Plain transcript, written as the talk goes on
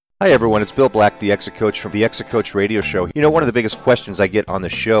Hi everyone, it's Bill Black, the Exit Coach from the Exit Coach Radio Show. You know, one of the biggest questions I get on the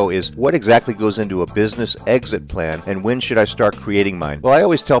show is what exactly goes into a business exit plan and when should I start creating mine? Well, I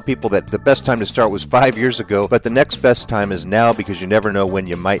always tell people that the best time to start was 5 years ago, but the next best time is now because you never know when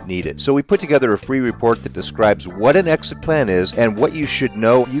you might need it. So we put together a free report that describes what an exit plan is and what you should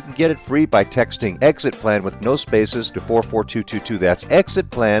know. You can get it free by texting exit plan with no spaces to 44222. That's exit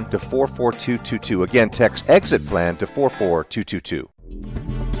plan to 44222. Again, text exit plan to 44222.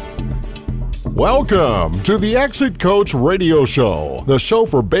 Welcome to the Exit Coach Radio Show, the show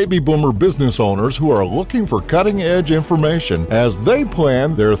for baby boomer business owners who are looking for cutting-edge information as they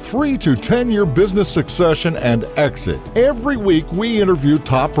plan their 3 to 10-year business succession and exit. Every week, we interview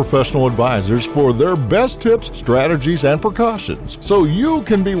top professional advisors for their best tips, strategies, and precautions so you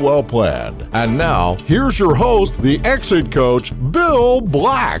can be well planned. And now, here's your host, the Exit Coach, Bill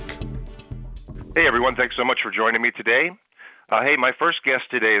Black. Hey, everyone. Thanks so much for joining me today. Hey, my first guest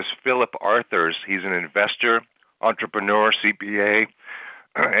today is Philip Arthurs. He's an investor, entrepreneur, CPA,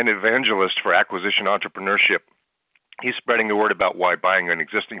 and evangelist for acquisition entrepreneurship. He's spreading the word about why buying an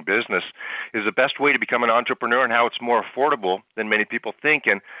existing business is the best way to become an entrepreneur and how it's more affordable than many people think.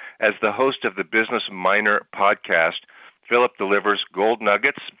 And as the host of the Business Miner podcast, Philip delivers gold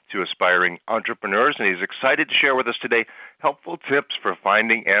nuggets to aspiring entrepreneurs, and he's excited to share with us today helpful tips for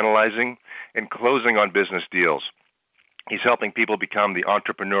finding, analyzing, and closing on business deals. He's helping people become the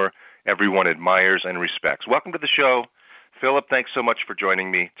entrepreneur everyone admires and respects. Welcome to the show, Philip. Thanks so much for joining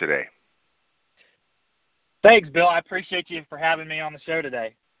me today. Thanks, Bill. I appreciate you for having me on the show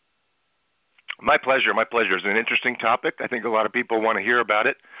today. My pleasure. My pleasure. It's an interesting topic. I think a lot of people want to hear about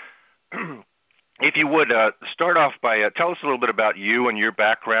it. If you would, start off by tell us a little bit about you and your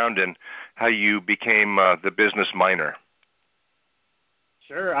background and how you became the business miner.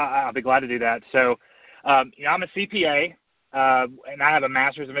 Sure. I'll be glad to do that. So, I'm a CPA, and I have a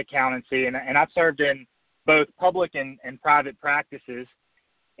master's of accountancy, and I've served in both public and private practices.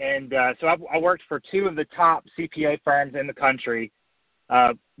 And so I worked for two of the top CPA firms in the country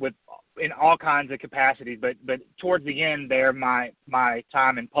in all kinds of capacities. But towards the end there, my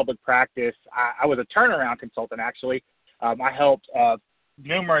time in public practice, I was a turnaround consultant, actually. I helped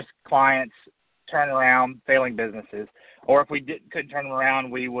numerous clients turn around failing businesses. Or if we couldn't turn them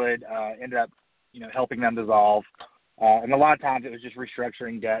around, we would end up helping them dissolve. And a lot of times it was just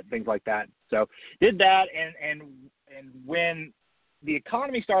restructuring debt, things like that. So did that. And when the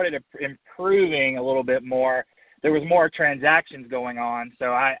economy started improving a little bit more, there was more transactions going on.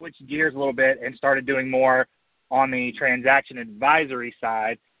 So I switched gears a little bit and started doing more on the transaction advisory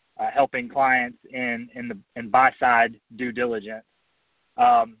side, helping clients in buy side due diligence.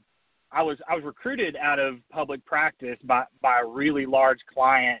 I was recruited out of public practice by a really large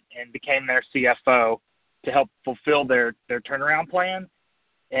client and became their CFO to help fulfill their turnaround plan.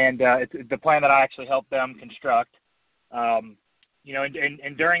 And it's the plan that I actually helped them construct. And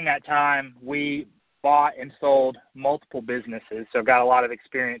during that time, we bought and sold multiple businesses. So got a lot of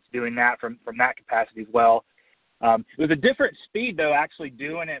experience doing that from that capacity as well. It was a different speed, though, actually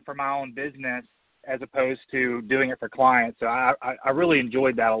doing it for my own business as opposed to doing it for clients. So I really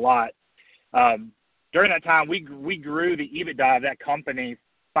enjoyed that a lot. During that time, we grew the EBITDA of that company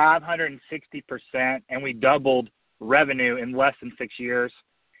 560%, and we doubled revenue in less than 6 years.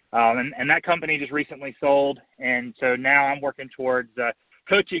 And that company just recently sold, and so now I'm working towards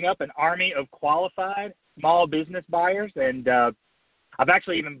coaching up an army of qualified small business buyers, and I've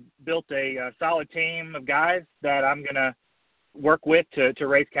actually even built a solid team of guys that I'm going to work with to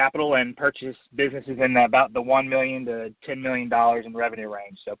raise capital and purchase businesses in about the $1 million to $10 million in revenue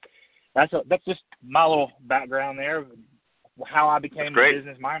range. So that's just my little background there of how I became a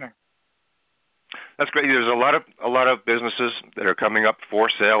business miner. That's great. There's a lot of businesses that are coming up for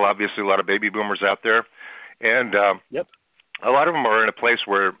sale. Obviously, a lot of baby boomers out there, and yep. A lot of them are in a place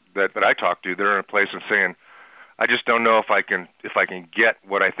where that I talk to. They're in a place of saying, I just don't know if I can get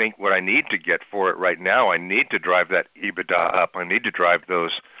what I need to get for it right now. I need to drive that EBITDA up. I need to drive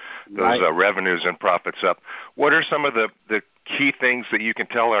those revenues and profits up. What are some of the key things that you can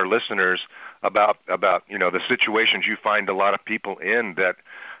tell our listeners about the situations you find a lot of people in that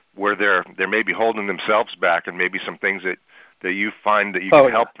where they're maybe holding themselves back, and maybe some things that you find that you can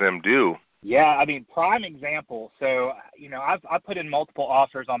help them do? Yeah, I mean, prime example. So, I've put in multiple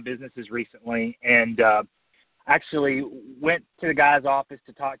offers on businesses recently, and actually went to the guy's office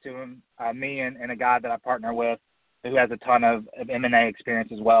to talk to him, me and a guy that I partner with who has a ton of M&A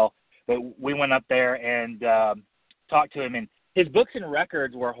experience as well. But we went up there and talked to him, and his books and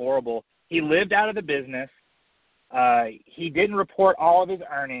records were horrible. He lived out of the business. He didn't report all of his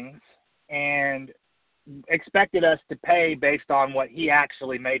earnings, and expected us to pay based on what he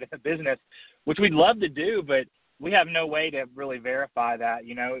actually made in the business, which we'd love to do, but we have no way to really verify that.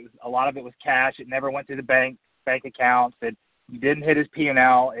 A lot of it was cash. It never went to the bank accounts. It didn't hit his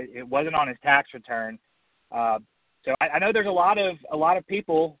P&L. It wasn't on his tax return. So I know there's a lot of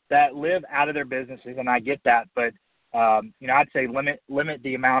people that live out of their businesses, and I get that. But I'd say limit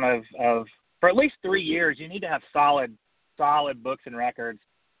the amount of for at least 3 years. You need to have solid books and records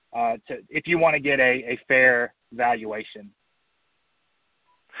if you want to get a fair valuation.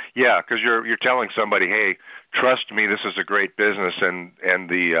 Yeah, because you're telling somebody, hey, trust me, this is a great business, and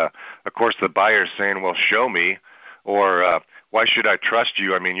the of course the buyer's saying, well, show me, or why should I trust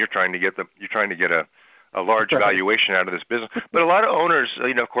you? I mean, you're trying to get a large valuation out of this business. But a lot of owners,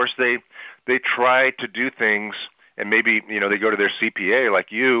 of course, they try to do things, and maybe they go to their CPA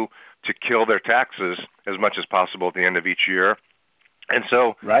like you to kill their taxes as much as possible at the end of each year. And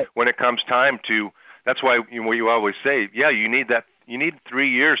so when it comes time to, that's why you always say, you need 3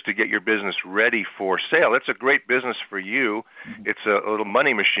 years to get your business ready for sale. It's a great business for you. Mm-hmm. It's a little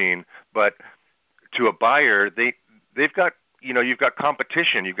money machine, but to a buyer, they've got, you've got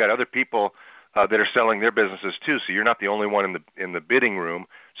competition. You've got other people that are selling their businesses too. So you're not the only one in the bidding room.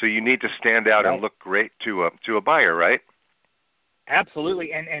 So you need to stand out and look great to a buyer, right?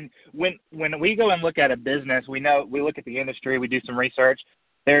 Absolutely. And when we go and look at a business, we look at the industry, we do some research.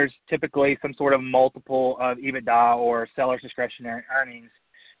 There's typically some sort of multiple of EBITDA or seller's discretionary earnings,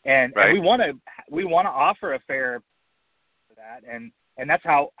 and we want to offer a fair for that, and that's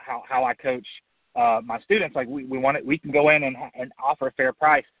how I coach my students. Like we can go in and offer a fair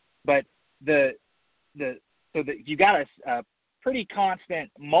price, but so that you got a pretty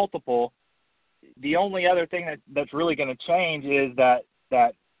constant multiple. The only other thing that's really going to change is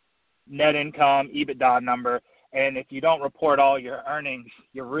that net income EBITDA number. And if you don't report all your earnings,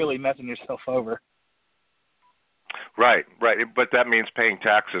 you're really messing yourself over. Right. But that means paying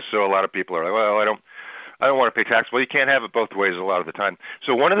taxes. So a lot of people are like, well, I don't want to pay tax. Well, you can't have it both ways a lot of the time.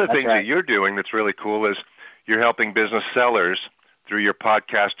 So one of the things that you're doing that's really cool is you're helping business sellers through your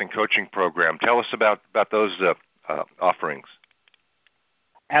podcast and coaching program. Tell us about those offerings.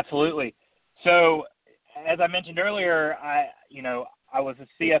 Absolutely. So as I mentioned earlier, I was a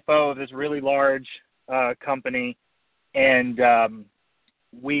CFO of this really large company, and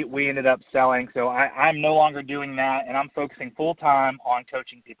we ended up selling. So I'm no longer doing that, and I'm focusing full time on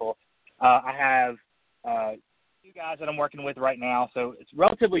coaching people. I have 2 guys that I'm working with right now, so it's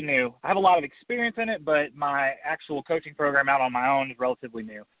relatively new. I have a lot of experience in it, but my actual coaching program out on my own is relatively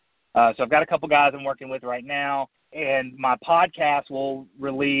new. So I've got a couple guys I'm working with right now, and my podcast will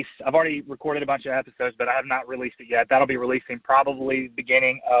release. I've already recorded a bunch of episodes, but I have not released it yet. That'll be releasing probably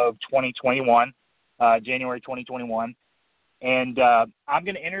beginning of 2021. January 2021, and I'm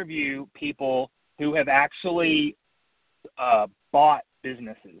going to interview people who have actually bought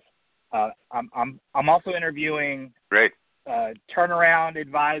businesses. I'm also interviewing turnaround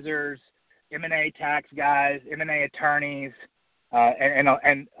advisors, M&A tax guys, M&A attorneys,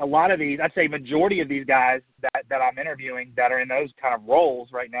 and a lot of these, I'd say majority of these guys that I'm interviewing that are in those kind of roles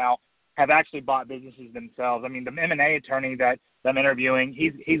right now have actually bought businesses themselves. I mean, the M&A attorney that I'm interviewing,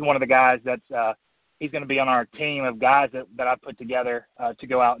 he's one of the guys that's he's going to be on our team of guys that I put together to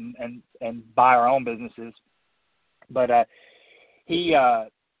go out and buy our own businesses. But he's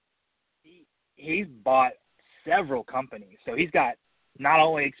bought several companies. So he's got not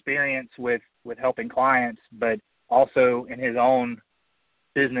only experience with helping clients, but also in his own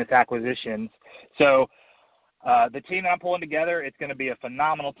business acquisitions. So the team that I'm pulling together, it's going to be a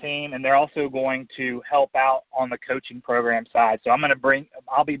phenomenal team, and they're also going to help out on the coaching program side. So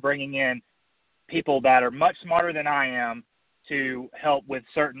I'll be bringing in people that are much smarter than I am to help with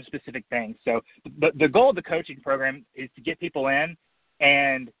certain specific things. So the goal of the coaching program is to get people in,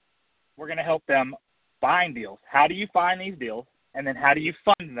 and we're going to help them find deals. How do you find these deals? And then how do you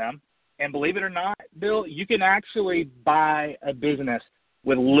fund them? And believe it or not, Bill, you can actually buy a business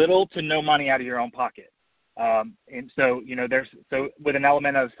with little to no money out of your own pocket. And so, there's with an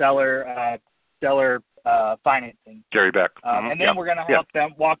element of seller financing. Gary Beck. And then we're going to help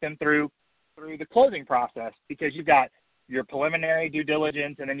them walk them through the closing process, because you've got your preliminary due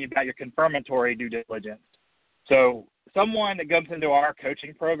diligence and then you've got your confirmatory due diligence. So someone that comes into our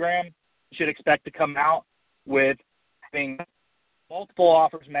coaching program should expect to come out with having multiple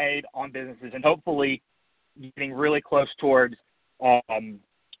offers made on businesses and hopefully getting really close towards pulling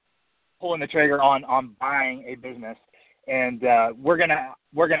the trigger on buying a business. And we're gonna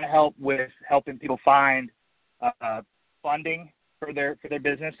help with helping people find funding for their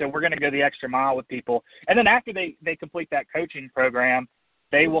business. So we're going to go the extra mile with people. And then after they complete that coaching program,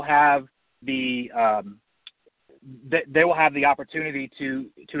 they will have they will have the opportunity to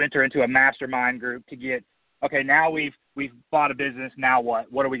enter into a mastermind group to get, okay, now we've bought a business, now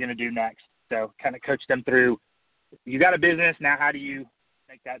what? What are we going to do next? So kind of coach them through, you got a business, now how do you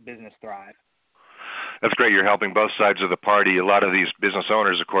make that business thrive? That's great. You're helping both sides of the party. A lot of these business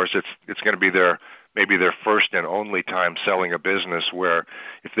owners, of course, it's going to be maybe their first and only time selling a business, where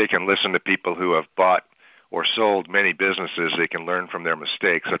if they can listen to people who have bought or sold many businesses, they can learn from their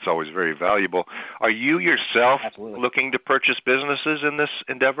mistakes. That's always very valuable. Are you yourself Absolutely. looking to purchase businesses in this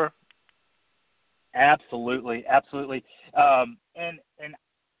endeavor? Absolutely. And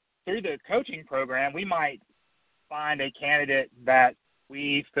through the coaching program, we might find a candidate that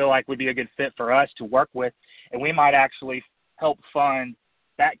we feel like would be a good fit for us to work with, and we might actually help fund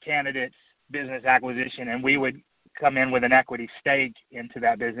that candidate's business acquisition, and we would come in with an equity stake into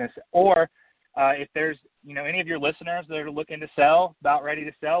that business. Or if there's any of your listeners that are looking to sell, about ready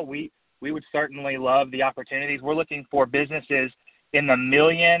to sell, we would certainly love the opportunities. We're looking for businesses in the $1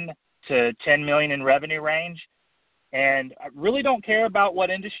 million to $10 million in revenue range, and I really don't care about what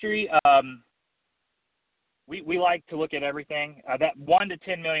industry. We like to look at everything. That 1 to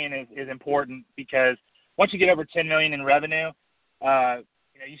 10 million is important, because once you get over 10 million in revenue,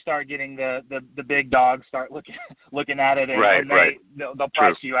 you start getting the big dogs start looking at it, and they'll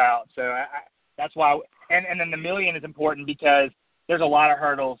price you out. So that's why. And then the million is important, because there's a lot of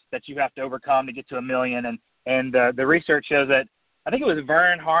hurdles that you have to overcome to get to $1 million. And the research shows that, I think it was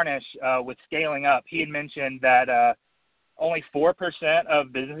Vern Harnish with Scaling Up. He had mentioned that only 4%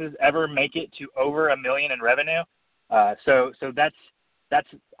 of businesses ever make it to over $1 million in revenue. So that's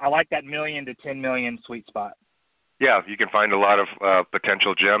I like that $1 million to 10 million sweet spot. Yeah, you can find a lot of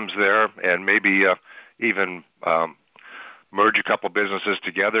potential gems there, and maybe even merge a couple businesses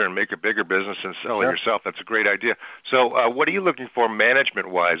together and make a bigger business and sell it yourself. That's a great idea. So what are you looking for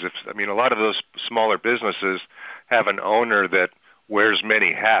management-wise? A lot of those smaller businesses have an owner that wears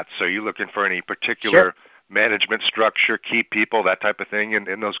many hats. So are you looking for any particular management structure, key people, that type of thing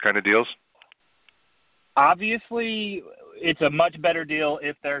in those kind of deals? Obviously, it's a much better deal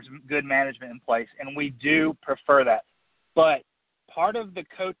if there's good management in place, and we do prefer that. But part of the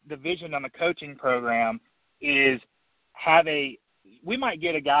vision on the coaching program is we might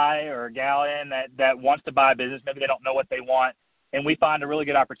get a guy or a gal in that wants to buy a business. Maybe they don't know what they want, and we find a really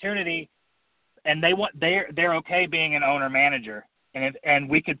good opportunity, and they're okay being an owner manager, and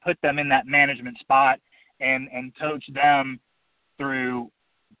we could put them in that management spot and coach them through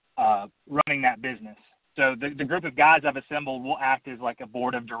running that business. So the group of guys I've assembled will act as like a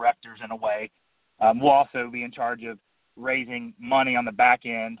board of directors in a way. We'll also be in charge of raising money on the back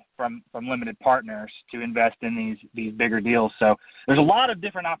end from limited partners to invest in these bigger deals. So there's a lot of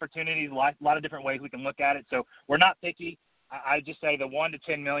different opportunities, a lot of different ways we can look at it. So we're not picky. I just say the 1 to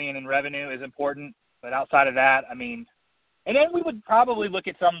 10 million in revenue is important, but outside of that, and then we would probably look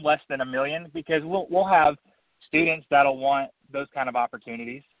at some less than $1 million, because we'll have students that'll want those kind of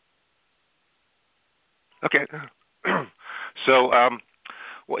opportunities. Okay. So,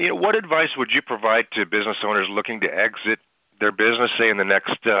 what advice would you provide to business owners looking to exit their business, say, in the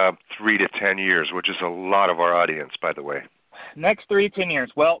next 3 to 10 years, which is a lot of our audience, by the way? Next 3 to 10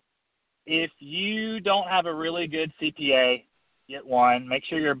 years. Well, if you don't have a really good CPA, get one. Make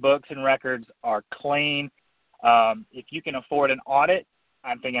sure your books and records are clean. If you can afford an audit,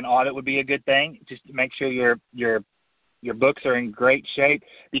 I'm thinking an audit would be a good thing, just to make sure your books are in great shape,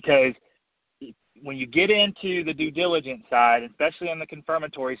 because when you get into the due diligence side, especially on the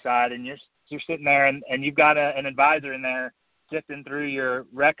confirmatory side, and you're sitting there and you've got an advisor in there sifting through your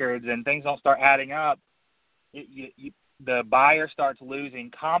records and things don't start adding up, the buyer starts losing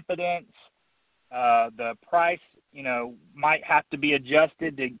confidence. The price, might have to be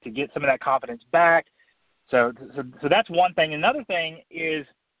adjusted to get some of that confidence back. So that's one thing. Another thing is,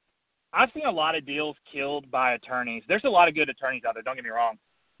 I've seen a lot of deals killed by attorneys. There's a lot of good attorneys out there, don't get me wrong,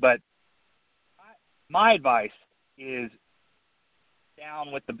 but my advice is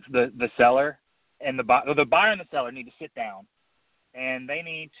down with the seller, and the buyer and the seller need to sit down, and they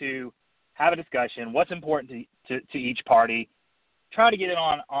need to have a discussion. What's important to each party? Try to get it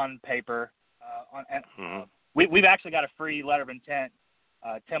on paper. We've actually got a free letter of intent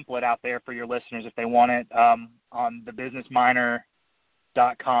template out there for your listeners if they want it, on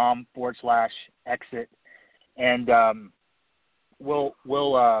thebusinessminer.com/exit, and we'll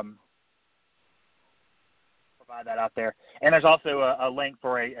provide that out there. And there's also a link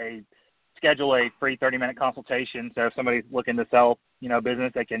for schedule a free 30-minute consultation. So if somebody's looking to sell,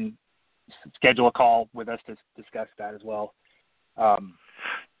 business, they can schedule a call with us to discuss that as well. Let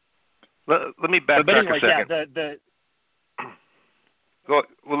me backtrack a second. Yeah, Well,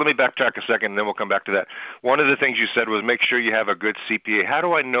 let me backtrack a second, and then we'll come back to that. One of the things you said was make sure you have a good CPA. How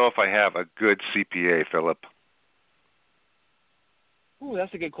do I know if I have a good CPA, Philip? Ooh,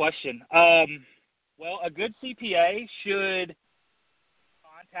 that's a good question. Well, a good CPA should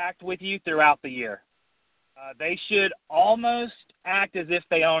contact with you throughout the year. They should almost act as if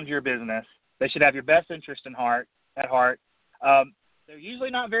they owned your business. They should have your best interest at heart. They're usually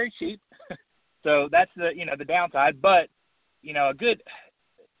not very cheap, so that's the downside. But a good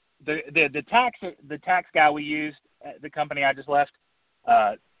the tax guy we used at the company I just left,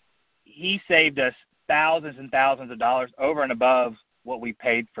 he saved us thousands and thousands of dollars over and above what we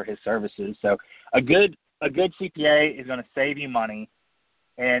paid for his services. So a good CPA is going to save you money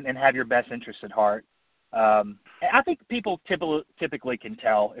and have your best interest at heart. I think people typically can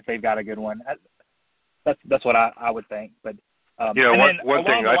tell if they've got a good one. That's what I would think. But one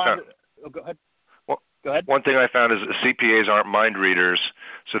thing I found. Go ahead. Go ahead. One thing I found is CPAs aren't mind readers,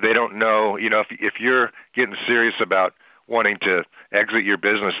 so they don't know. If you're getting serious about wanting to exit your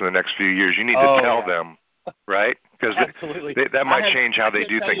business in the next few years, you need to tell them, right? Because that might change how they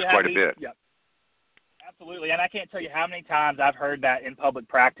do things quite a bit. Yeah. Absolutely, and I can't tell you how many times I've heard that in public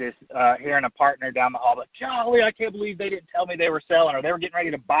practice, hearing a partner down the hall, like, golly, I can't believe they didn't tell me they were selling or they were getting ready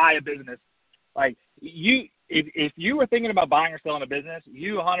to buy a business. Like, if you were thinking about buying or selling a business,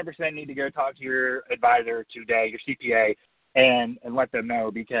 you 100% need to go talk to your advisor today, your CPA, and let them know,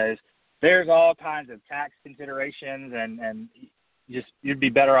 because there's all kinds of tax considerations, and you'd be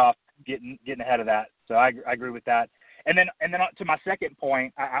better off getting ahead of that. So I agree with that. And then to my second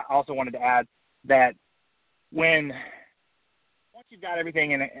point, I also wanted to add that once you've got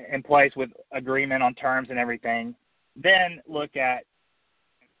everything in place with agreement on terms and everything, then look at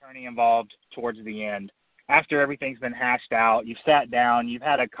attorney involved towards the end. After everything's been hashed out, you've sat down, you've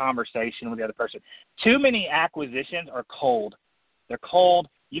had a conversation with the other person. Too many acquisitions are cold. They're cold.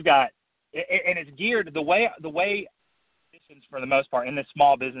 You've got, and it's geared the way for the most part in this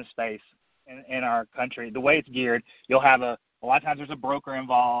small business space in our country. The way it's geared, you'll have a lot of times there's a broker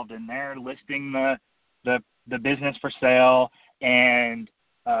involved, and they're listing the business for sale, and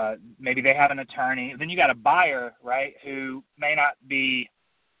maybe they have an attorney. Then you got a buyer, right, who may not be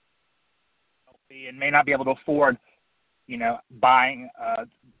healthy and may not be able to afford, buying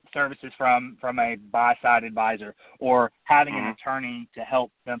services from a buy-side advisor or having an attorney to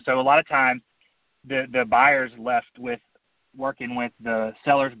help them. So a lot of times the buyer's left with working with the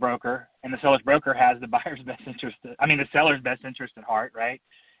seller's broker, and the seller's broker has the seller's best interest at heart, right?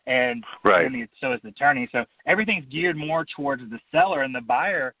 And so is the attorney. So everything's geared more towards the seller, and the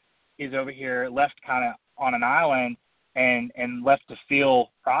buyer is over here left kind of on an island and left to feel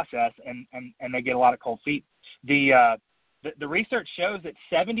process, and they get a lot of cold feet. The research shows that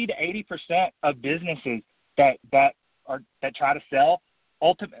 70 to 80% of businesses that try to sell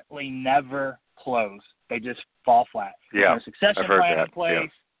ultimately never close. They just fall flat. Yeah, there's no succession I've heard plan that. in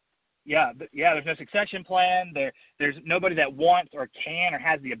place. Yeah, there's no succession plan. There's nobody that wants or can or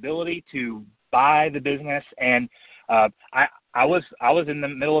has the ability to buy the business. And I was in the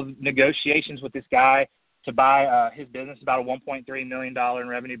middle of negotiations with this guy to buy his business, about a $1.3 million in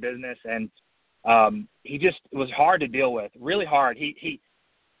revenue business, and it was hard to deal with, really hard. He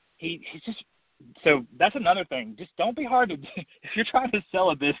just, so that's another thing. Just don't be hard to if you're trying to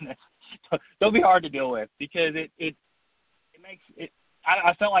sell a business. Don't be hard to deal with, because it makes it.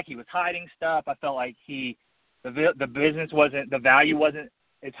 I felt like he was hiding stuff. I felt like the business the value wasn't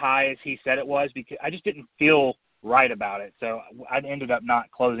as high as he said it was, because I just didn't feel right about it. So I ended up not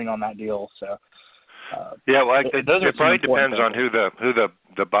closing on that deal. So it probably depends on who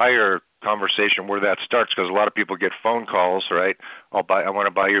the buyer conversation, where that starts, because a lot of people get phone calls, right? I want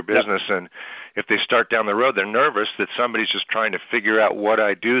to buy your business, and if they start down the road, they're nervous that somebody's just trying to figure out what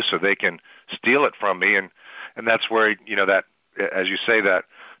I do so they can steal it from me, and that's where that, as you say, that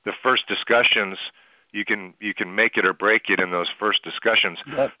the first discussions, you can make it or break it in those first discussions.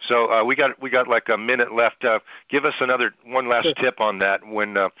 Yep. So we got like a minute left. Give us one last tip on that.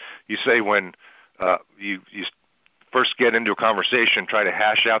 When you first get into a conversation, try to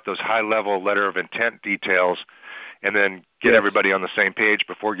hash out those high-level letter of intent details, and then get everybody on the same page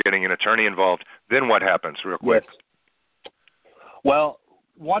before getting an attorney involved. Then what happens, real quick? Yes. Well,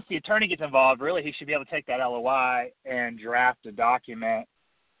 once the attorney gets involved, really he should be able to take that LOI and draft a document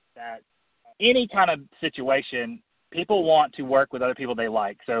that any kind of situation, people want to work with other people they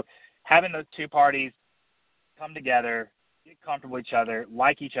like. So having those two parties come together, get comfortable with each other,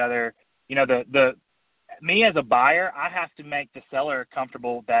 like each other, me as a buyer, I have to make the seller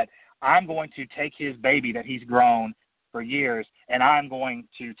comfortable that I'm going to take his baby that he's grown for years, and I'm going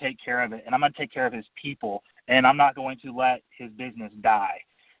to take care of it, and I'm going to take care of his people, and I'm not going to let his business die.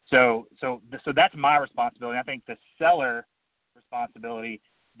 So that's my responsibility. I think the seller responsibility,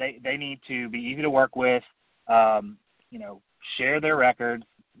 they need to be easy to work with, share their records,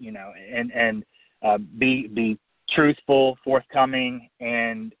 and be truthful, forthcoming,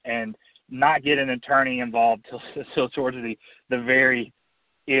 and not get an attorney involved till towards the very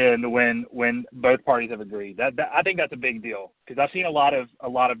end when both parties have agreed. That I think that's a big deal, because I've seen a lot of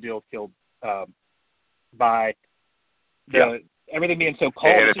deals killed by everything being so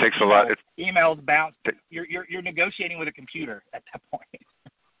cold. And it takes a lot. Emails bounce. You're negotiating with a computer at that point.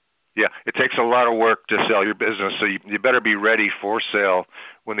 Yeah, it takes a lot of work to sell your business, so you better be ready for sale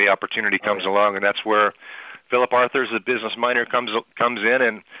when the opportunity comes along, and that's where Philip Arthurs, the Business Miner, comes in.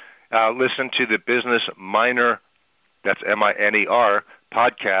 And listen to the Business Miner, that's MINER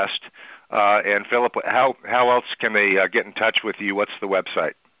podcast. And Philip, how else can they get in touch with you? What's the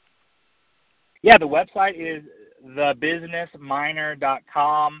website? Yeah, the website is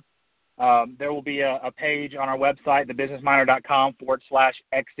thebusinessminer.com. There will be a page on our website,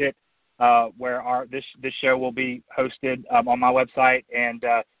 thebusinessminer.com/exit, where this show will be hosted on my website, and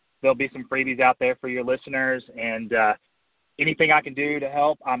there'll be some freebies out there for your listeners. And anything I can do to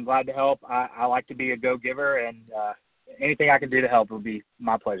help, I'm glad to help. I like to be a go-giver, and anything I can do to help would be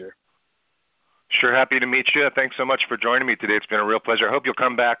my pleasure. Sure, happy to meet you. Thanks so much for joining me today. It's been a real pleasure. I hope you'll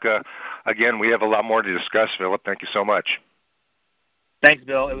come back again. We have a lot more to discuss, Philip. Thank you so much. Thanks,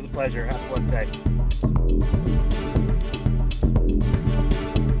 Bill. It was a pleasure. Have a blessed day.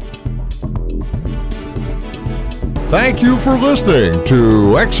 Thank you for listening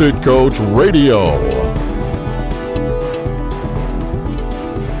to Exit Coach Radio.